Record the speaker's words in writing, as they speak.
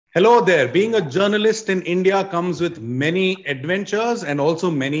Hello there. Being a journalist in India comes with many adventures and also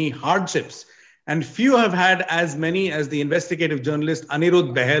many hardships. And few have had as many as the investigative journalist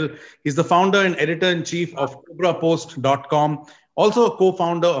Aniruddha Bahal. He's the founder and editor-in-chief of Cobrapost.com, also a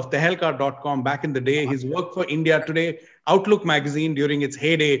co-founder of Tehelka.com back in the day. He's worked for India Today, Outlook magazine during its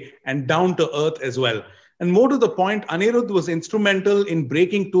heyday, and Down to Earth as well. And more to the point, Aniruddha was instrumental in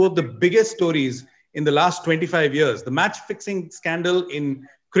breaking two of the biggest stories in the last 25 years, the match-fixing scandal in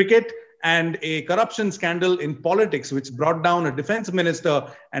cricket and a corruption scandal in politics, which brought down a defense minister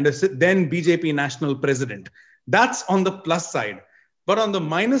and a then BJP national president. That's on the plus side. But on the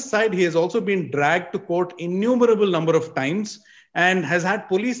minus side, he has also been dragged to court innumerable number of times and has had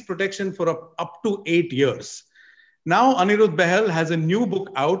police protection for up to 8 years. Now, Aniruddha Bahal has a new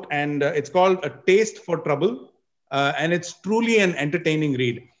book out, and it's called A Taste for Trouble, and it's truly an entertaining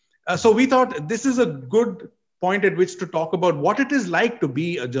read. So we thought this is a good point at which to talk about what it is like to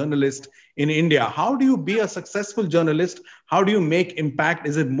be a journalist in India. How do you be a successful journalist? How do you make impact?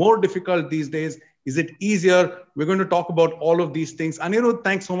 Is it more difficult these days? Is it easier? We're going to talk about all of these things. Aniruddha,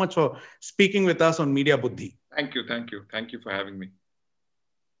 thanks so much for speaking with us on MediaBuddhi. Thank you. Thank you for having me.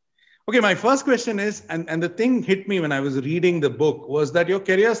 Okay, my first question is, and the thing hit me when I was reading the book, was that your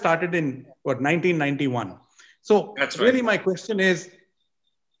career started in, 1991. So That's right. Really my question is,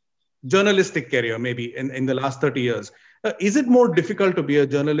 journalistic career, maybe in the last 30 years. Is it more difficult to be a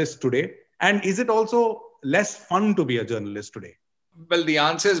journalist today? And is it also less fun to be a journalist today? Well, the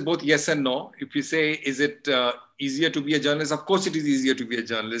answer is both yes and no. If you say, is it easier to be a journalist? Of course, it is easier to be a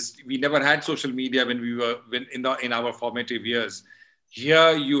journalist. We never had social media when we were in our formative years.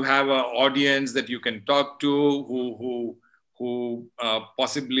 Here, you have an audience that you can talk to, who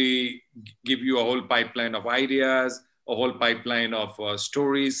possibly give you a whole pipeline of ideas, a whole pipeline of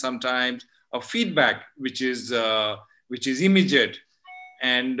stories, sometimes of feedback, which is immediate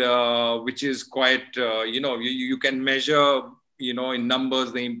and which is quite you can measure in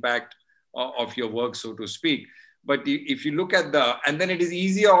numbers the impact of your work, so to speak. But if you look at and then it is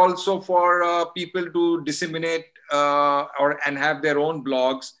easier also for people to disseminate and have their own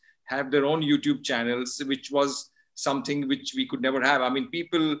blogs, have their own YouTube channels, which was something which we could never have. I mean,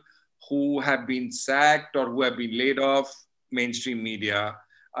 people who have been sacked or who have been laid off mainstream media,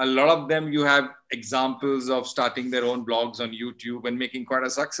 a lot of them, you have examples of starting their own blogs on YouTube and making quite a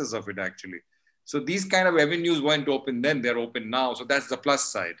success of it, actually. So these kind of avenues weren't open then, they're open now. So that's the plus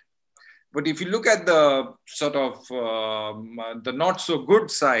side. But if you look at the sort of the not so good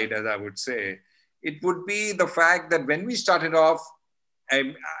side, as I would say, it would be the fact that when we started off,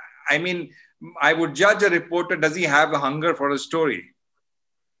 I mean, I would judge a reporter, does he have a hunger for a story?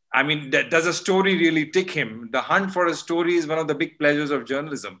 I mean, does a story really tick him? The hunt for a story is one of the big pleasures of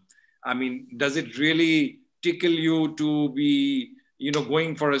journalism. I mean, does it really tickle you to be,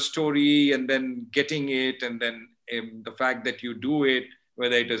 going for a story and then getting it, and then the fact that you do it,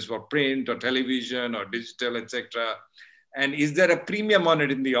 whether it is for print or television or digital, etc. And is there a premium on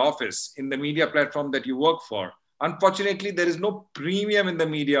it in the office, in the media platform that you work for? Unfortunately, there is no premium in the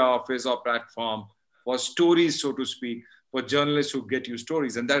media office or platform for stories, so to speak, for journalists who get you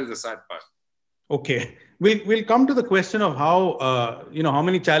stories. And that is the sad part. Okay. We'll come to the question of how, how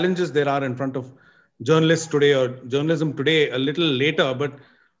many challenges there are in front of journalists today or journalism today a little later. But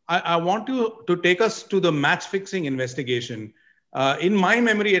I want you to take us to the match-fixing investigation. In my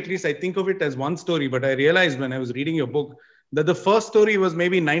memory, at least, I think of it as one story, but I realized when I was reading your book that the first story was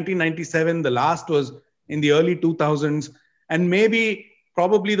maybe 1997, the last was in the early 2000s, and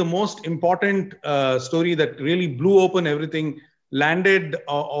probably the most important story that really blew open everything landed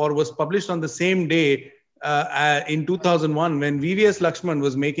or was published on the same day in 2001 when VVS Lakshman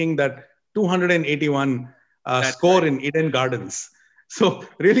was making that 281 score in Eden Gardens. So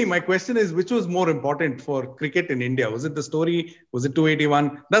really, my question is, which was more important for cricket in India? Was it the story? Was it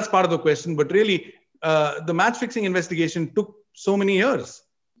 281? That's part of the question. But really, the match-fixing investigation took so many years.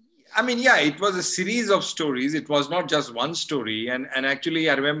 I mean, yeah, it was a series of stories. It was not just one story. And actually,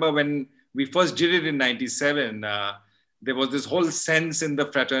 I remember when we first did it in 97, there was this whole sense in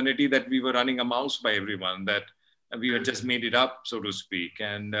the fraternity that we were running a mouse by everyone, that we had just made it up, so to speak.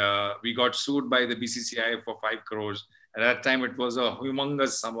 And we got sued by the BCCI for 5 crores. At that time, it was a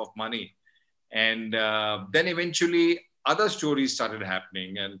humongous sum of money. And then eventually, other stories started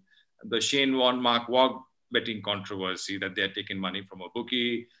happening. And the Shane Warne Mark Waugh betting controversy, that they had taken money from a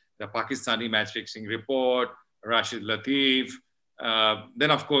bookie, the Pakistani match-fixing report, Rashid Latif, then,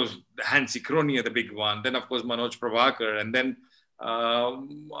 of course, the Hansi Kronia, the big one, then, of course, Manoj Prabhakar. And then,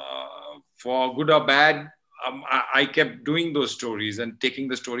 for good or bad, I kept doing those stories and taking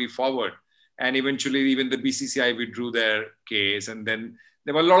the story forward. And eventually, even the BCCI withdrew their case. And then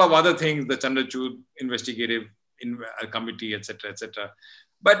There were a lot of other things, the Chandrachud investigative committee, etc., etc.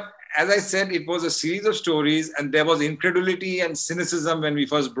 But as I said, it was a series of stories, and there was incredulity and cynicism when we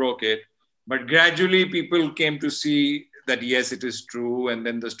first broke it. But gradually, people came to see that yes, it is true, and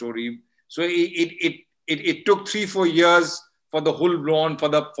then the story. So it took 3-4 years for the whole blown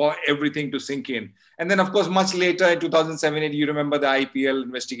for everything to sink in. And then, of course, much later in 2007, you remember the IPL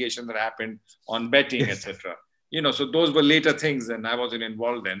investigation that happened on betting, Yes. etc. So those were later things, and I wasn't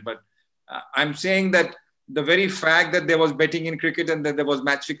involved then. But I'm saying that the very fact that there was betting in cricket and that there was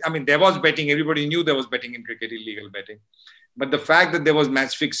match fixing, I mean, there was betting. Everybody knew there was betting in cricket, illegal betting. But the fact that there was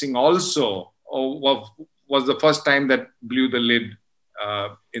match fixing also was the first time that blew the lid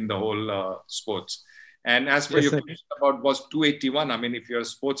in the whole sports. And as for your question about was 281, I mean, if you're a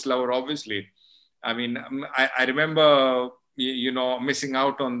sports lover, obviously, I mean, I remember, missing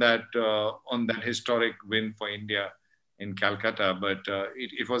out on that historic win for India in Calcutta, but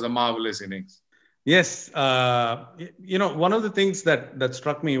it was a marvelous innings. Yes, one of the things that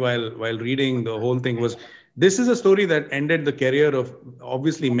struck me while reading the whole thing was this is a story that ended the career of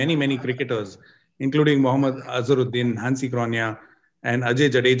obviously many cricketers, including Mohammad Azharuddin, Hansi Cronje, and Ajay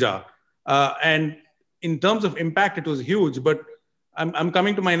Jadeja. And in terms of impact, it was huge. But I'm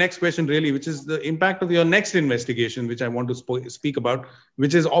coming to my next question, really, which is the impact of your next investigation, which I want to speak about,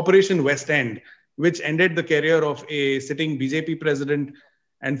 which is Operation West End, which ended the career of a sitting BJP president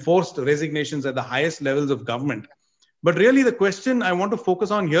and forced resignations at the highest levels of government. But really, the question I want to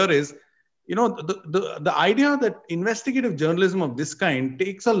focus on here is, the idea that investigative journalism of this kind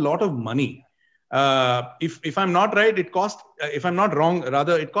takes a lot of money. If I'm not right, it cost, if I'm not wrong,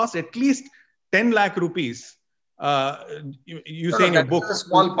 rather, it costs at least 10 lakh rupees. You say in your book, a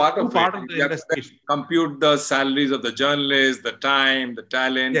small part of the investigation. Compute the salaries of the journalists, the time, the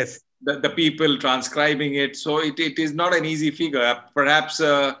talent, yes, the people transcribing it. So it is not an easy figure. Perhaps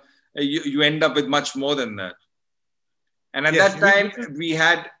you end up with much more than that. And at that time, we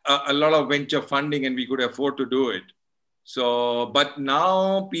had a lot of venture funding and we could afford to do it. So, but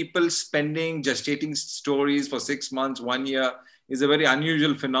now people gestating stories for 6 months, 1 year is a very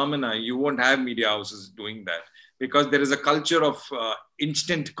unusual phenomena. You won't have media houses doing that because there is a culture of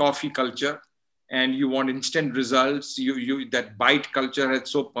instant coffee culture and you want instant results. That bite culture has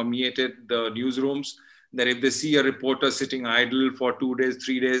so permeated the newsrooms that if they see a reporter sitting idle for 2 days,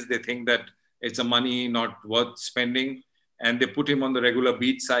 3 days, they think that it's a money not worth spending. And they put him on the regular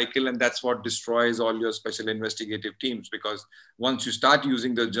beat cycle. And that's what destroys all your special investigative teams. Because once you start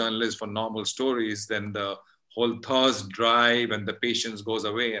using the journalists for normal stories, then the whole thirst, drive, and the patience goes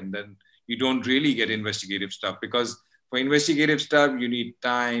away. And then you don't really get investigative stuff. Because for investigative stuff, you need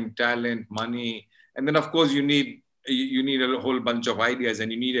time, talent, money. And then, of course, you need a whole bunch of ideas.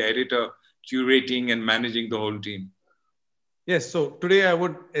 And you need an editor curating and managing the whole team. Yes. So today I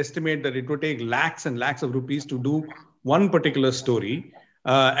would estimate that it would take lakhs and lakhs of rupees to do one particular story.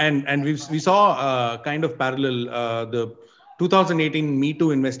 And we saw kind of parallel the 2018 Me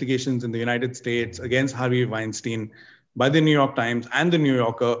Too investigations in the United States against Harvey Weinstein by the New York Times and the New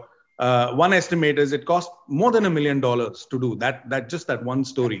Yorker. One estimate is it cost more than $1 million to do that one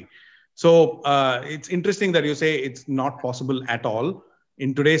story. So it's interesting that you say it's not possible at all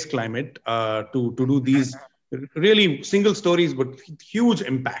in today's climate to do these really single stories, but huge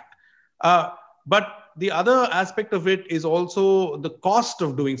impact. But the other aspect of it is also the cost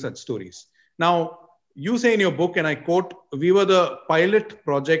of doing such stories. Now, you say in your book, and I quote, "We were the pilot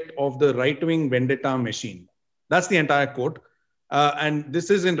project of the right-wing vendetta machine." That's the entire quote. And this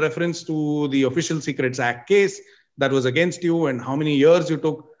is in reference to the Official Secrets Act case that was against you and how many years you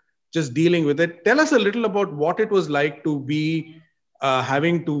took just dealing with it. Tell us a little about what it was like to be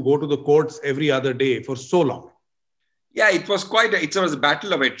having to go to the courts every other day for so long. Yeah, it was a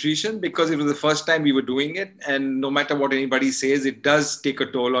battle of attrition because it was the first time we were doing it. And no matter what anybody says, it does take a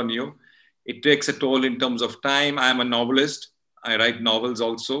toll on you. It takes a toll in terms of time. I'm a novelist. I write novels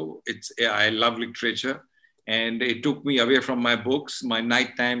also. I love literature. And it took me away from my books. My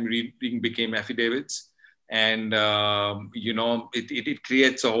nighttime reading became affidavits. And, it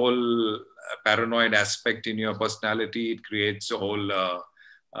creates a whole paranoid aspect in your personality. It creates a whole...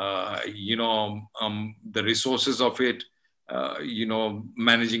 the resources of it,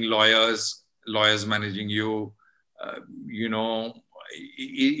 managing lawyers managing you,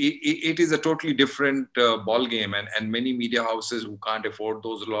 it is a totally different ball game. And many media houses who can't afford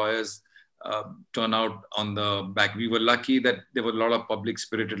those lawyers turn out on the back. We were lucky that there were a lot of public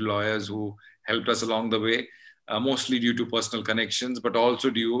spirited lawyers who helped us along the way, mostly due to personal connections, but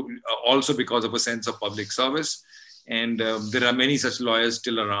also because of a sense of public service. And there are many such lawyers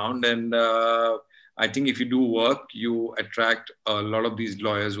still around. And I think if you do work, you attract a lot of these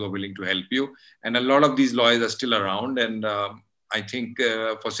lawyers who are willing to help you. And a lot of these lawyers are still around. And I think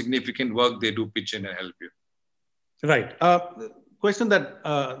for significant work, they do pitch in and help you. Right. Question that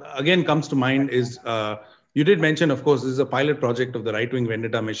again comes to mind is, you did mention, of course, this is a pilot project of the right-wing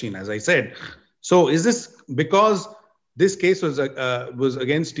vendetta machine, as I said. So is this because this case was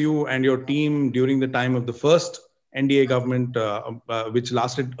against you and your team during the time of the first NDA government, which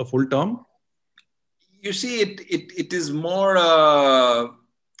lasted a full term? You see, it is more,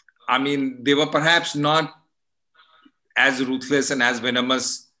 I mean, they were perhaps not as ruthless and as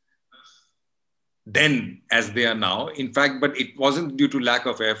venomous then as they are now. In fact, but it wasn't due to lack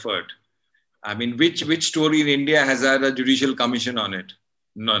of effort. I mean, which story in India has had a judicial commission on it?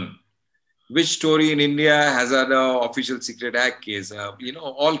 None. Which story in India has had an official secret act case?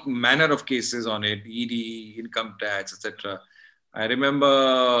 All manner of cases on it, ED, income tax, etc. I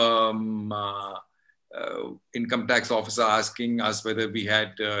remember income tax officer asking us whether we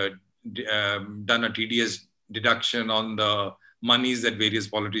had done a TDS deduction on the monies that various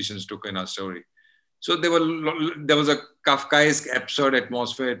politicians took in our story. So there was a Kafkaesque, absurd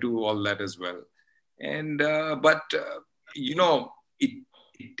atmosphere to all that as well. And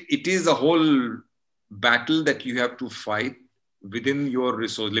it is a whole battle that you have to fight within your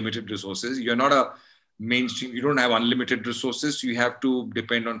limited resources. You're not a mainstream. You don't have unlimited resources. You have to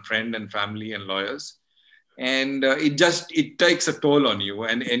depend on friend and family and lawyers. And it takes a toll on you.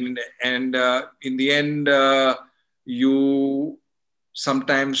 And in the end, you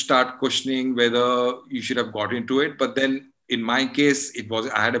sometimes start questioning whether you should have got into it. But then in my case,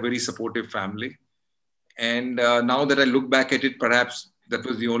 I had a very supportive family. And now that I look back at it, perhaps that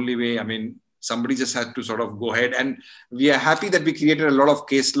was the only way. I mean, somebody just had to sort of go ahead. And we are happy that we created a lot of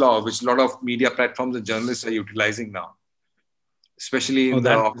case law, which a lot of media platforms and journalists are utilizing now, especially in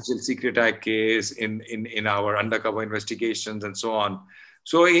the Official Secret Act case, in our undercover investigations and so on.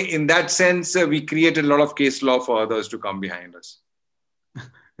 So in that sense, we created a lot of case law for others to come behind us.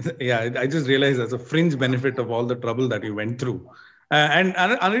 Yeah, I just realized that's a fringe benefit of all the trouble that you went through. And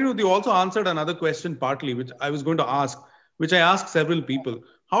Aniruddha, you also answered another question partly, which I was going to ask, which I asked several people.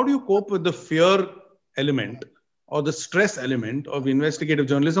 How do you cope with the fear element or the stress element of investigative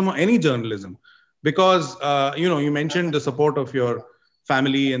journalism or any journalism? Because, you mentioned the support of your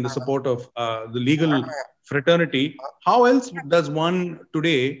family and the support of the legal fraternity. How else does one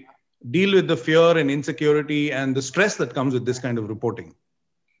today deal with the fear and insecurity and the stress that comes with this kind of reporting?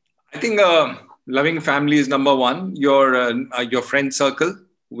 I think loving family is number one. Your friend circle,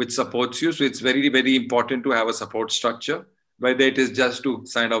 which supports you. So it's very, very important to have a support structure, whether it is just to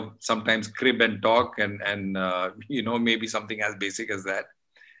kind of sometimes crib and talk and maybe something as basic as that.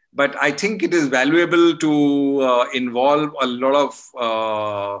 But I think it is valuable to involve a lot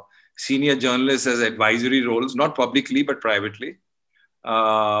of senior journalists as advisory roles, not publicly, but privately.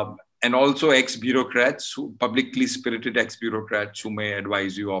 And also ex-bureaucrats, publicly spirited ex-bureaucrats who may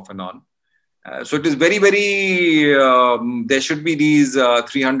advise you off and on. So it is very, very, there should be these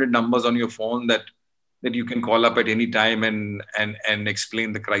 300 numbers on your phone that you can call up at any time and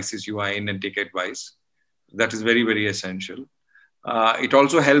explain the crisis you are in and take advice. That is very, very essential. It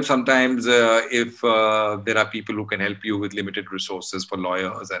also helps sometimes if there are people who can help you with limited resources for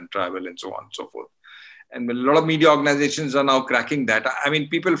lawyers and travel and so on and so forth. And a lot of media organizations are now cracking that. I mean,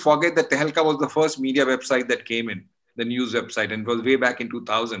 people forget that Tehelka was the first media website that came in, the news website, and it was way back in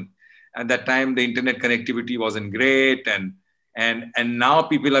 2000. At that time, the internet connectivity wasn't great. And now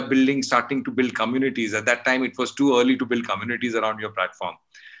people are starting to build communities. At that time, it was too early to build communities around your platform.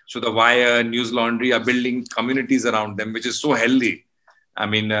 So the Wire, News Laundry are building communities around them, which is so healthy. I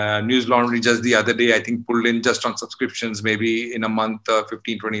mean, News Laundry just the other day, I think, pulled in just on subscriptions, maybe in a month,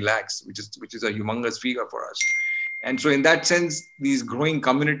 15, 20 lakhs, which is a humongous figure for us. And so in that sense, these growing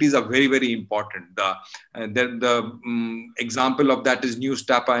communities are very, very important. The example of that is News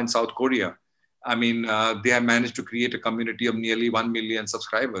Tapa in South Korea. I mean, they have managed to create a community of nearly 1 million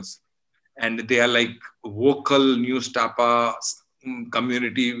subscribers. And they are like vocal News Tapa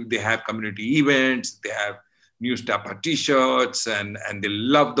community. They have community events. They have News Tapa t-shirts, and they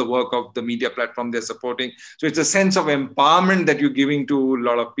love the work of the media platform they're supporting. So it's a sense of empowerment that you're giving to a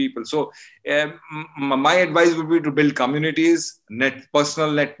lot of people. So my advice would be to build communities,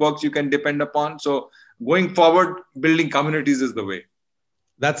 personal networks you can depend upon. So going forward, building communities is the way.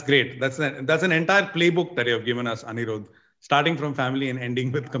 That's great. That's an entire playbook that you have given us, Aniruddha, starting from family and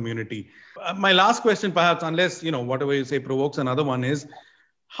ending with community. My last question, perhaps, unless, whatever you say provokes another one, is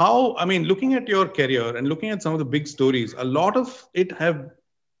looking at your career and looking at some of the big stories, a lot of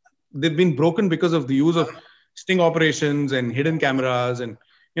they've been broken because of the use of sting operations and hidden cameras and,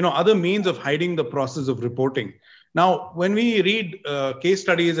 other means of hiding the process of reporting. Now, when we read case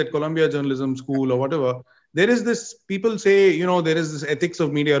studies at Columbia Journalism School or whatever, there is this, people say, there is this ethics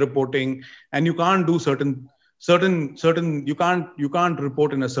of media reporting, and you can't do you can't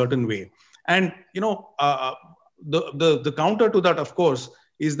report in a certain way. And, the counter to that, of course,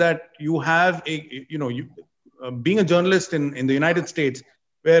 is that you have being a journalist in the United States,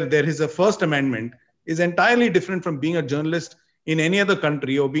 where there is a First Amendment, is entirely different from being a journalist in any other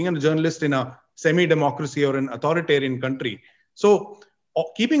country, or being a journalist in a semi-democracy or an authoritarian country. So,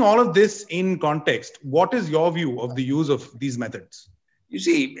 keeping all of this in context, what is your view of the use of these methods? You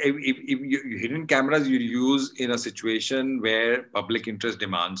see, if hidden cameras you use in a situation where public interest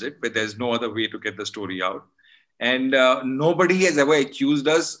demands it, where there's no other way to get the story out. And nobody has ever accused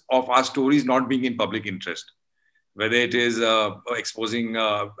us of our stories not being in public interest. Whether it is exposing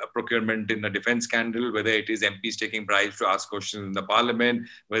procurement in a defense scandal, whether it is MPs taking bribes to ask questions in the parliament,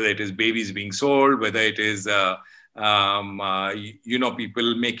 whether it is babies being sold, whether it is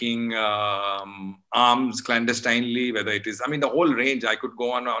people making arms clandestinely, whether it is, the whole range. I could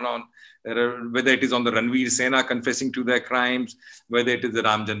go on and on. Whether it is on the Ranveer Sena confessing to their crimes, whether it is the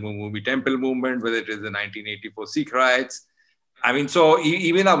Ram Janmabhoomi Temple movement, whether it is the 1984 Sikh riots. So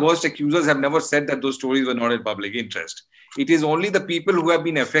even our worst accusers have never said that those stories were not in public interest. It is only the people who have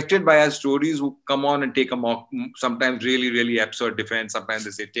been affected by our stories who come on and take a mock, sometimes really, really absurd defense. Sometimes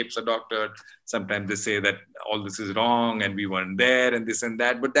they say tapes are doctored. Sometimes they say that all this is wrong and we weren't there and this and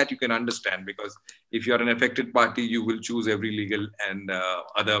that. But that you can understand, because if you're an affected party, you will choose every legal and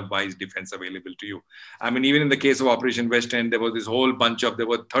otherwise defense available to you. Even in the case of Operation West End, there was this whole bunch of,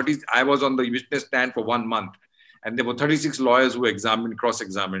 I was on the witness stand for 1 month. And there were 36 lawyers who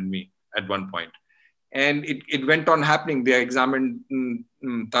cross-examined me at one point. And it went on happening. They examined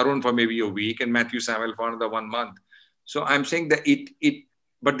Tarun for maybe a week and Matthew Samuel for another 1 month. So I'm saying that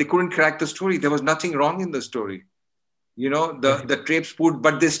but they couldn't crack the story. There was nothing wrong in the story. The tapes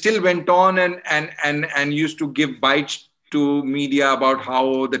but they still went on and used to give bites to media about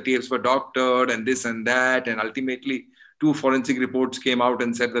how the tapes were doctored and this and that. And ultimately, 2 forensic reports came out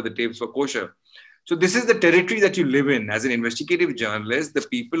and said that the tapes were kosher. So this is the territory that you live in. As an investigative journalist, the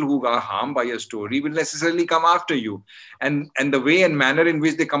people who are harmed by your story will necessarily come after you. And the way and manner in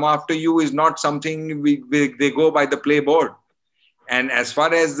which they come after you is not something they go by the playboard. And as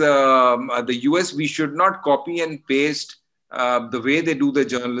far as the US, we should not copy and paste the way they do the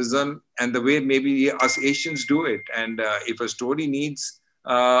journalism and the way maybe us Asians do it. And if a story needs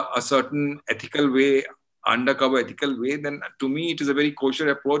a certain ethical way, undercover ethical way, then to me it is a very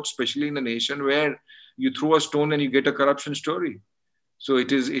kosher approach, especially in a nation where you throw a stone and you get a corruption story. So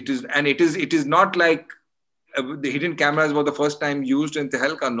it is not like the hidden cameras were the first time used in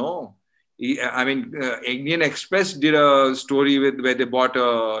Tehelka. No, Indian Express did a story where they bought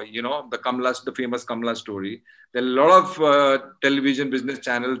the famous Kamla story. There are a lot of television business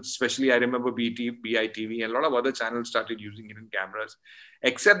channels, especially I remember BITV, and a lot of other channels started using hidden cameras.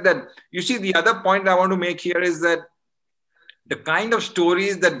 Except that, you see, the other point I want to make here is that the kind of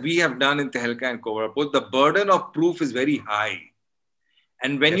stories that we have done in Tehelka and Cobrapost, the burden of proof is very high.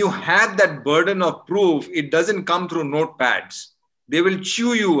 And when you have that burden of proof, it doesn't come through notepads. They will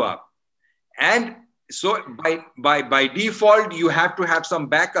chew you up. And so by default, you have to have some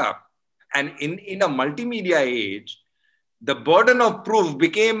backup. And in a multimedia age, the burden of proof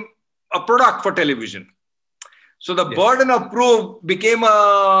became a product for television. So the burden of proof became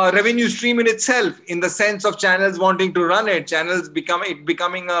a revenue stream in itself, in the sense of channels wanting to run it, channels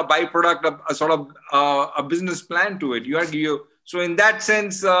becoming a byproduct of a sort of a business plan to it. So in that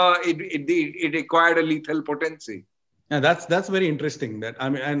sense, it acquired a lethal potency. Yeah, that's very interesting.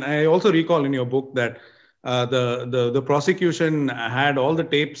 And I also recall in your book that the prosecution had all the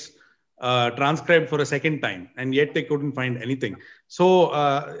tapes transcribed for a second time, and yet they couldn't find anything. So,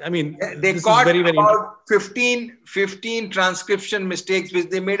 they caught about 15 transcription mistakes, which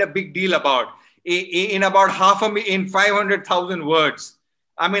they made a big deal about in about 500,000 words.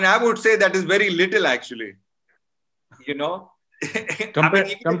 I would say that is very little, actually.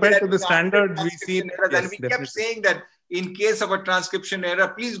 Compared to the standards we see. And we kept saying that in case of a transcription error,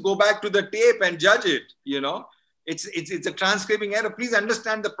 please go back to the tape and judge it. It's a transcribing error. Please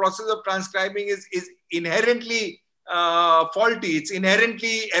understand the process of transcribing is inherently faulty. It's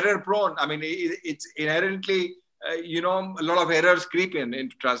inherently error prone. It's inherently, a lot of errors creep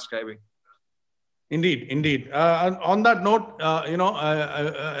into transcribing. Indeed. On that note,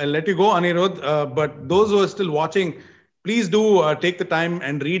 I'll let you go, Aniruddha. But those who are still watching, please do take the time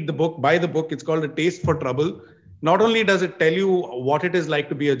and read the book, buy the book. It's called A Taste for Trouble. Not only does it tell you what it is like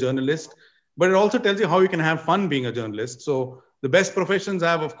to be a journalist, but it also tells you how you can have fun being a journalist. So The best professions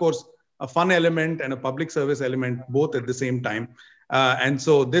have, of course, a fun element and a public service element, both at the same time. And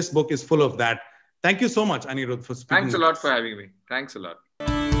so this book is full of that. Thank you so much, Aniruddha, for speaking. Thanks a lot for having me. Thanks a lot.